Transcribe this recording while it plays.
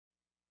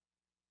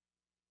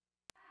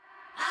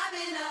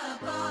I've been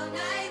up all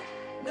night,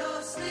 no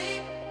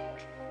sleep,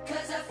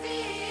 'cause I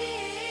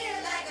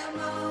feel like I'm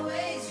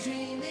always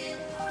dreaming.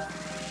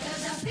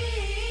 'Cause I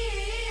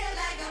feel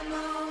like I'm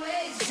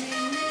always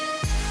dreaming.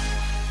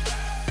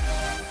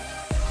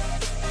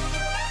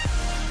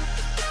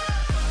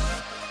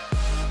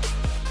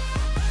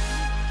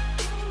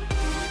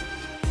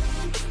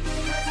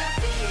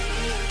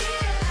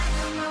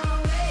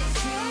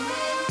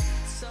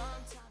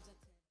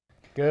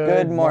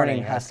 Good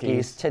morning,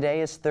 Huskies.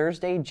 Today is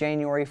Thursday,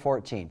 January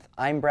 14th.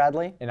 I'm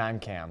Bradley. And I'm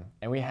Cam,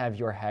 and we have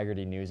your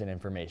Hagerty news and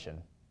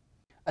information.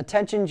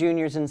 Attention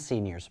juniors and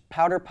seniors,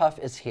 Powder Puff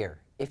is here.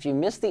 If you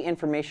missed the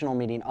informational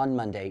meeting on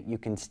Monday, you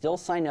can still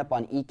sign up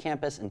on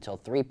eCampus until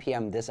 3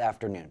 p.m. this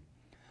afternoon.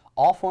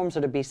 All forms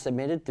are to be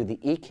submitted through the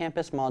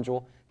eCampus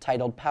module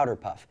titled Powder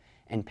Puff,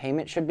 and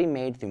payment should be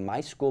made through My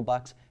School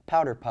Bucks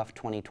Powder Puff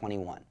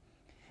 2021.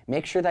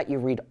 Make sure that you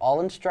read all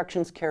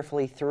instructions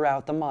carefully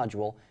throughout the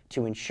module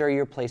to ensure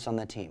your place on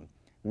the team.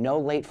 No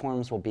late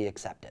forms will be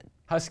accepted.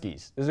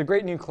 Huskies, there's a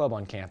great new club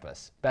on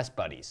campus, Best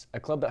Buddies, a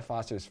club that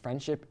fosters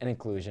friendship and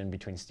inclusion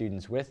between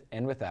students with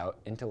and without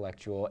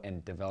intellectual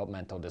and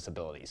developmental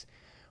disabilities.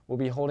 We'll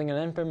be holding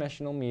an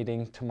informational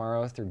meeting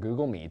tomorrow through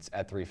Google Meets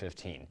at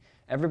 3:15.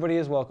 Everybody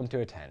is welcome to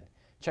attend.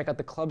 Check out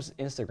the club's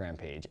Instagram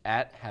page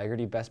at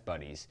Hagerty Best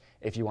Buddies.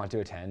 If you want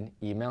to attend,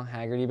 email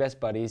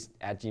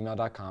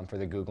HagertyBestBuddies@gmail.com for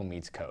the Google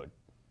Meets code.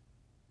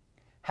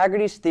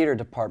 Hagerty's theater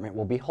department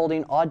will be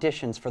holding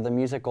auditions for the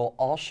musical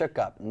All Shook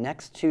Up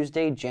next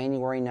Tuesday,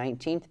 January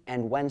 19th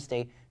and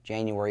Wednesday,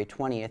 January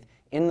 20th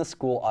in the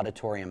school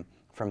auditorium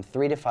from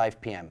 3 to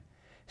 5 p.m.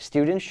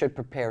 Students should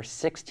prepare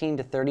 16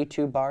 to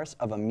 32 bars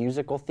of a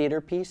musical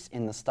theater piece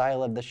in the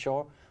style of the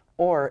show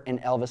or an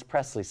Elvis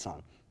Presley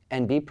song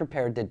and be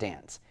prepared to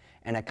dance.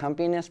 An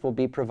accompanist will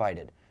be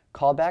provided.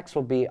 Callbacks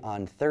will be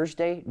on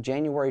Thursday,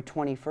 January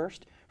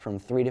 21st from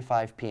 3 to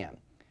 5 p.m.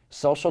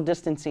 Social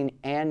distancing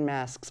and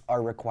masks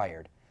are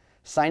required.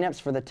 Sign-ups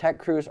for the tech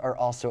crews are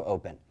also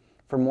open.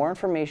 For more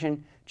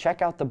information,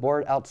 check out the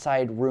board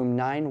outside room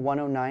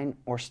 9109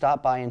 or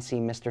stop by and see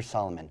Mr.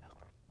 Solomon.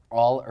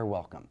 All are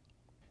welcome.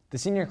 The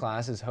senior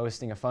class is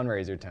hosting a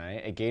fundraiser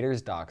tonight at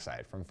Gators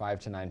Dockside from 5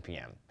 to 9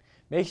 p.m.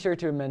 Make sure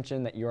to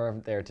mention that you are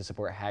there to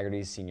support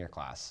Hagerty's senior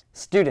class.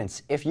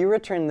 Students, if you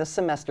return this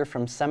semester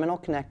from Seminole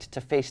Connect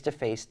to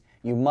face-to-face,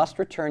 you must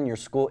return your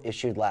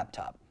school-issued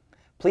laptop.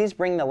 Please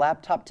bring the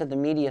laptop to the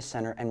Media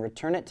Center and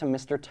return it to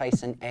Mr.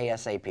 Tyson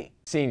ASAP.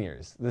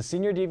 Seniors, the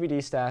senior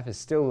DVD staff is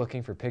still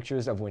looking for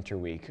pictures of Winter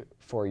Week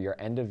for your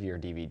end-of-year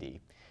DVD.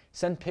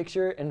 Send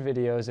picture and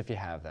videos if you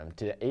have them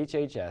to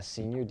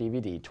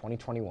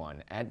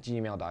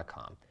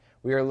hhsseniordvd2021@gmail.com.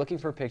 We are looking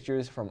for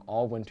pictures from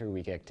all Winter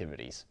Week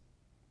activities.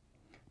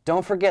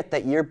 Don't forget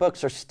that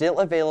yearbooks are still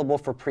available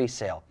for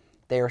pre-sale.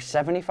 They are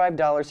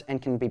 $75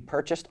 and can be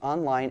purchased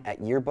online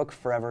at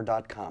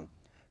yearbookforever.com.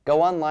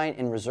 Go online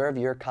and reserve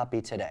your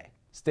copy today.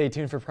 Stay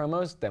tuned for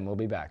promos, then we'll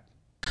be back.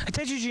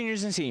 Attention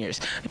juniors and seniors,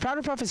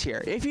 Powder Puff is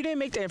here. If you didn't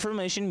make the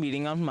information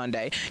meeting on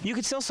Monday, you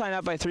can still sign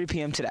up by 3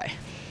 p.m. today.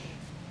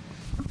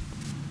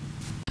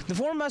 The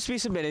form must be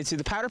submitted to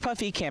the Powder Puff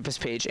eCampus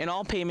page, and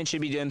all payment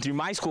should be done through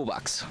My School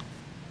Bucks.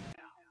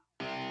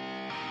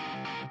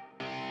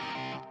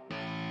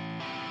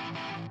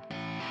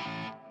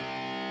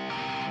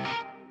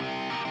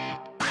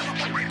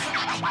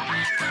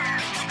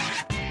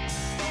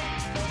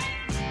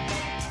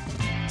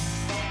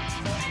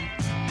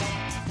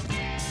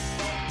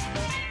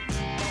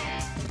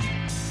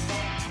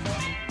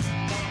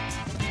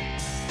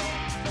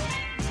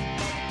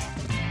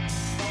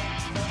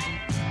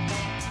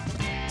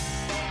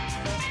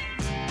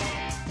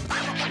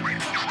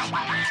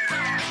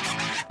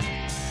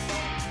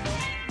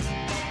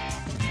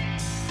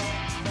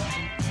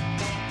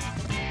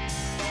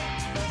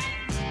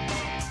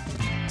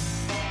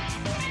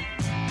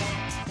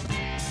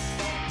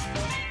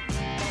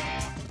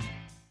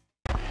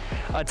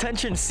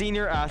 Attention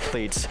senior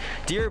athletes,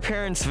 do your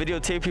parents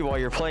videotape you while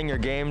you're playing your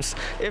games?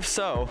 If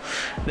so,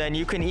 then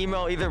you can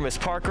email either Ms.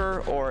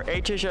 Parker or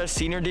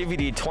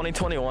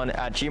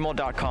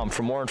hhsseniordvd2021@gmail.com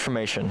for more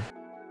information.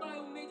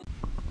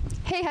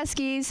 Hey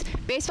Huskies!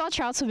 Baseball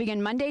tryouts will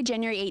begin Monday,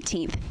 January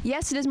 18th.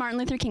 Yes, it is Martin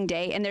Luther King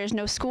Day and there is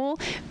no school,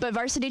 but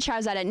varsity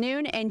tryouts out at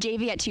noon and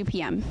JV at 2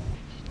 p.m.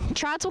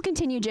 Tryouts will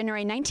continue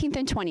January 19th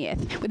and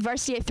 20th, with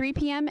varsity at 3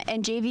 p.m.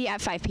 and JV at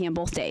 5 p.m.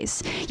 both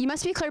days. You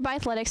must be cleared by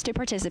athletics to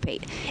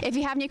participate. If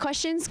you have any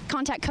questions,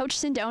 contact Coach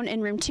Sindone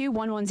in room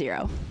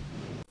 2110.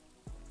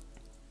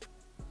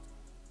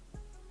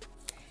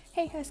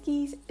 Hey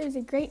Huskies, there's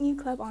a great new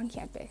club on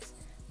campus.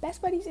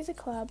 Best Buddies is a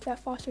club that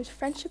fosters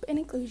friendship and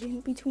inclusion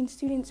between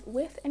students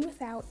with and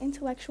without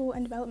intellectual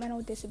and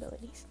developmental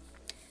disabilities.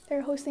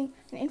 They're hosting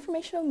an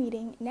informational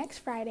meeting next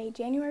Friday,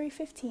 January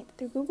 15th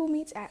through Google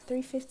Meets at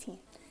 3:15.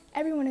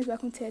 Everyone is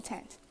welcome to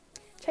attend.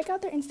 Check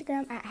out their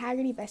Instagram at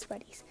Hagerty Best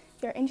Buddies.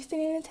 If you're interested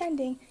in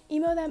attending,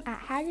 email them at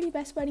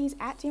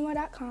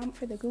HagertyBestBuddies@gmail.com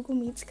for the Google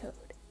Meets code.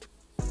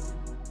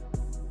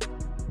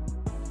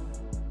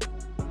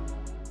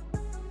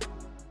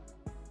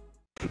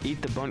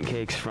 Eat the bunt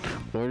cakes from...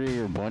 Order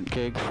your bunt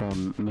cake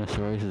from Miss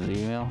Royce's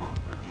email.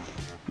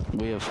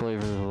 We have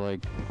flavors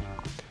like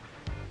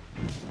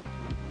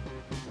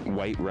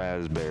white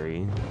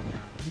raspberry,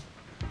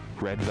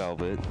 red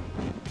velvet,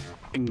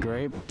 and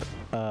grape.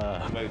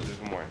 Wait,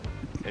 there's more.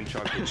 And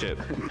chocolate chip.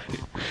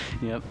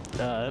 Yep.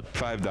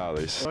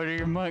 $5. Order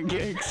your bunt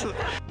cakes.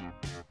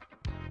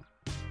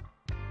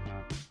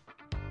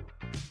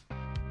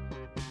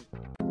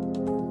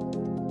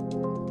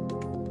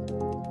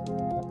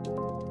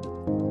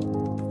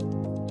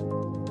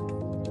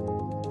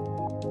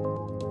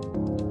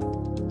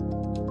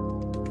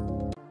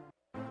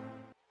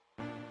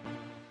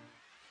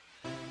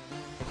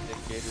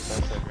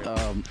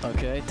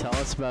 Okay, tell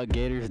us about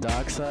Gators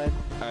Dockside.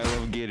 I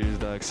love Gators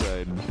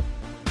Dockside.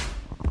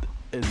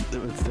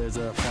 There's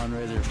a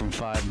fundraiser from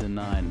 5 to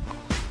 9.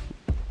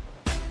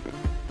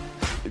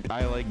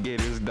 I like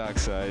Gators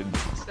Dockside.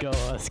 Go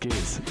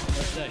Huskies.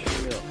 What's that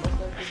real?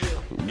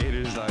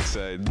 Gators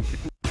Dockside.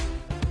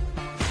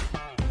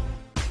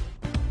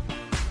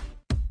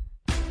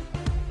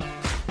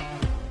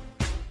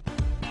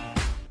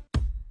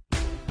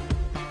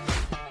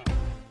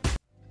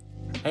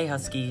 Hey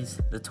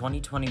Huskies! The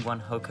 2021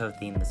 HOCO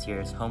theme this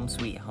year is Home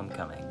Sweet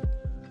Homecoming.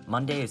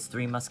 Monday is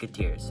Three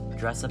Musketeers,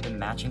 dress up in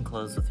matching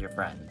clothes with your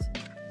friends.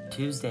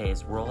 Tuesday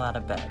is Roll Out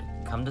of Bed,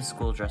 come to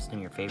school dressed in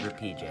your favorite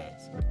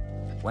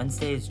PJs.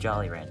 Wednesday is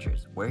Jolly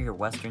Ranchers, wear your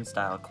Western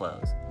style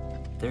clothes.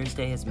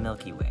 Thursday is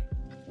Milky Way,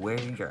 wear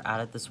your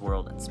Out of This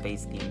World and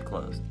space themed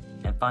clothes.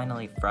 And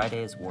finally,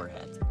 Friday is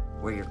Warheads,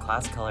 wear your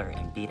class color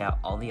and beat out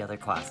all the other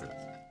classes.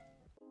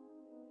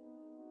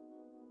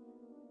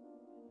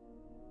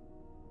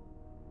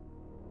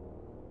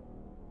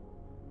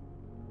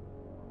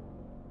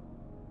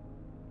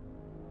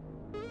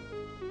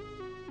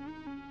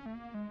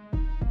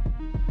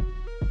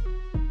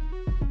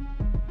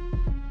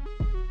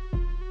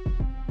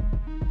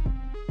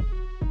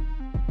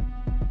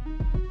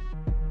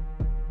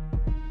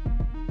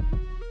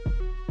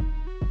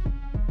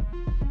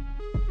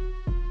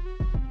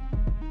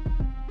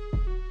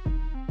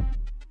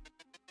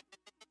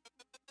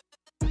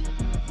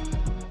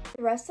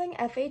 The Wrestling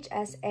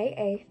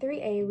FHSAA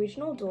 3A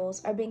regional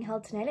duels are being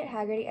held tonight at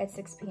Hagerty at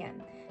 6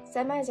 p.m.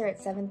 Semis are at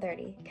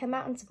 7:30. Come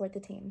out and support the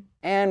team.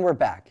 And we're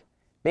back.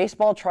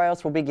 Baseball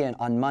tryouts will begin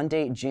on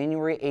Monday,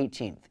 January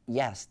 18th.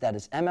 Yes, that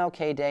is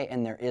MLK Day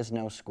and there is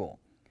no school.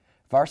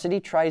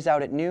 Varsity tries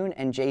out at noon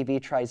and JV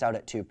tries out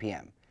at 2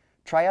 p.m.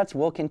 Tryouts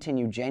will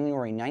continue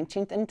January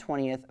 19th and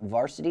 20th,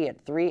 varsity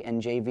at 3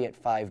 and JV at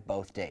 5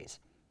 both days.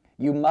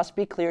 You must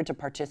be cleared to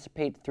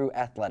participate through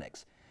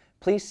athletics.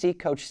 Please see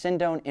Coach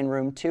Sindone in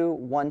room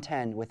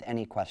 2110 with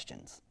any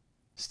questions.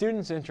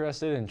 Students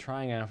interested in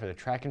trying out for the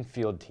track and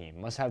field team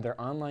must have their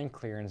online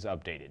clearance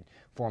updated,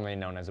 formerly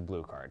known as a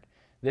blue card.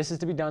 This is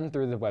to be done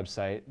through the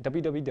website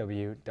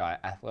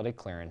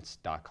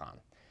www.athleticlearance.com.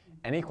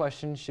 Any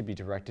questions should be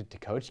directed to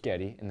Coach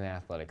Getty in the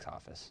athletics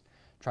office.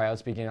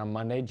 Tryouts begin on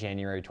Monday,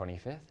 January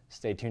 25th.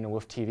 Stay tuned to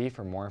WOOF TV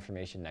for more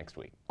information next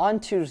week. On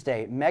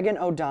Tuesday, Megan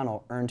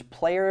O'Donnell earned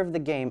Player of the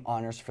Game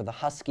honors for the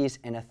Huskies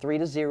in a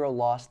 3-0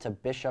 loss to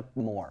Bishop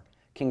Moore.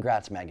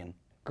 Congrats, Megan.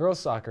 Girls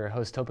soccer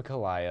hosts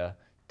Topekalia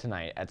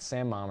tonight at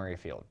Sam Montgomery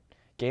Field.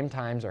 Game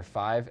times are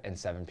 5 and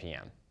 7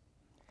 p.m.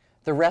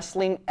 The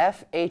wrestling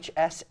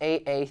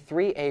FHSAA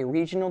 3A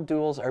regional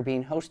duels are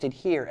being hosted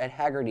here at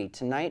Hagerty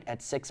tonight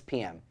at 6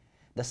 p.m.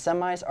 The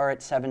semis are at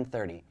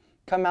 7:30.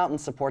 Come out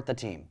and support the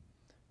team.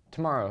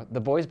 Tomorrow, the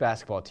boys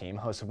basketball team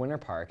hosts Winter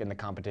Park in the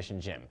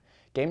competition gym.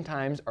 Game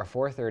times are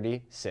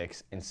 4:30,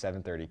 6, and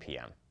 7:30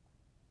 p.m.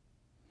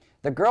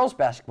 The girls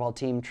basketball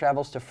team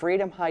travels to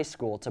Freedom High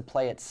School to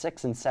play at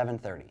 6 and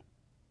 7:30.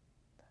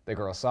 The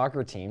girls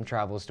soccer team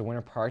travels to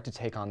Winter Park to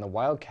take on the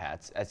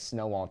Wildcats at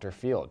Snowalter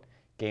Field.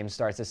 Game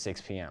starts at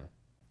 6 p.m.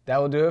 That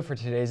will do it for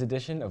today's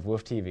edition of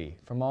WOOF TV.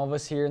 From all of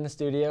us here in the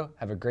studio,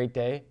 have a great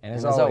day, and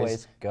as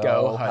always,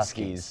 go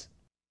Huskies.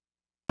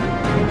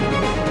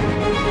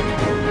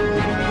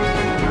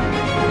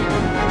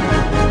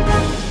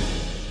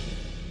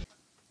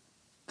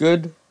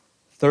 Good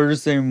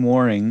Thursday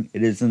morning.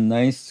 It is a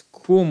nice,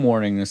 cool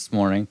morning this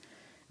morning,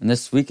 and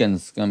this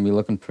weekend's going to be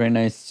looking pretty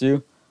nice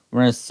too.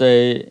 We're going to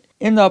say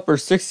in the upper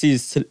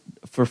 60s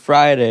for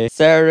Friday.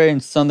 Saturday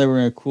and Sunday we're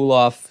going to cool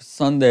off.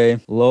 Sunday,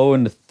 low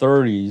in the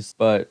 30s,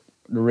 but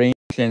the rain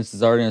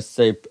chances are going to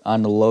stay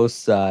on the low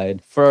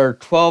side. For our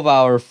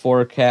 12-hour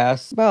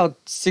forecast,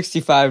 about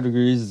 65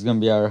 degrees is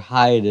going to be our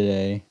high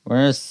today. We're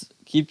going to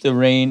keep the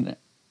rain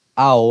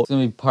out. It's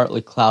going to be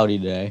partly cloudy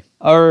today.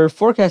 Our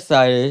forecast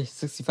side,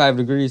 65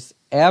 degrees,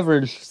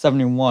 average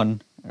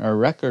 71. And our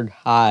record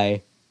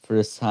high for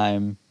this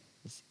time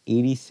is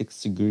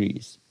 86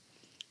 degrees.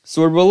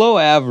 So we're below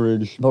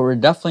average, but we're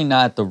definitely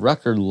not at the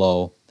record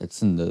low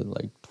that's in the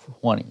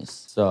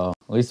 20s. So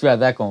at least we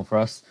have that going for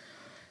us.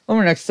 Over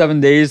the next 7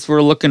 days,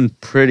 we're looking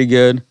pretty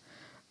good.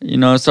 You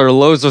know, so our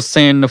lows are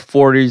saying the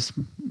 40s.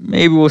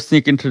 Maybe we'll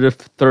sneak into the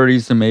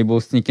 30s and maybe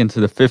we'll sneak into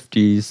the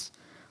 50s.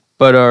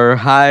 But our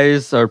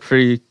highs are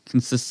pretty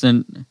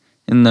consistent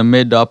in the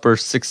mid to upper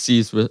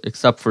 60s,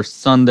 except for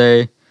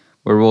Sunday.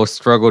 where we'll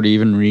struggle to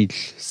even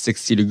reach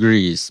 60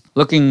 degrees.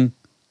 Looking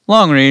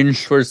long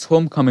range towards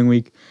homecoming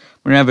week,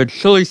 we're going to have a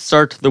chilly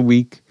start to the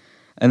week,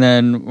 and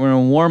then we're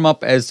going to warm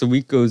up as the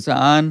week goes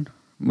on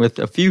with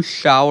a few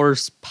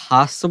showers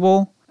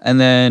possible. And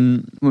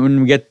then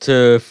when we get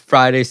to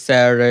Friday,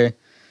 Saturday,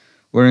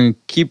 we're going to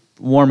keep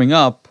warming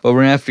up, but we're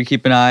going to have to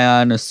keep an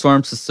eye on a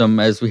storm system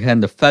as we head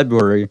into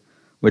February,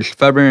 which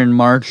February and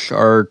March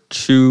are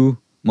two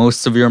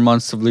most severe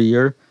months of the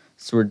year.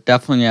 So we're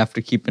definitely going to have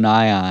to keep an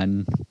eye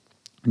on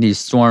these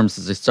storms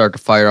as they start to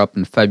fire up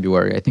in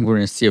February. I think we're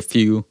going to see a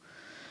few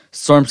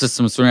storm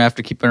systems we're going to have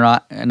to keep an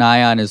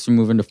eye on as we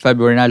move into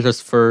February, not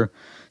just for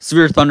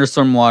severe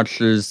thunderstorm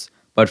watches,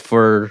 but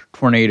for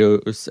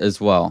tornadoes as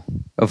well.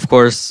 Of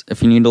course,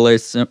 if you need the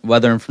latest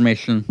weather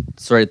information,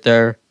 it's right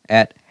there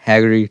at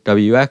Hagerty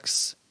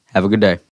WX. Have a good day.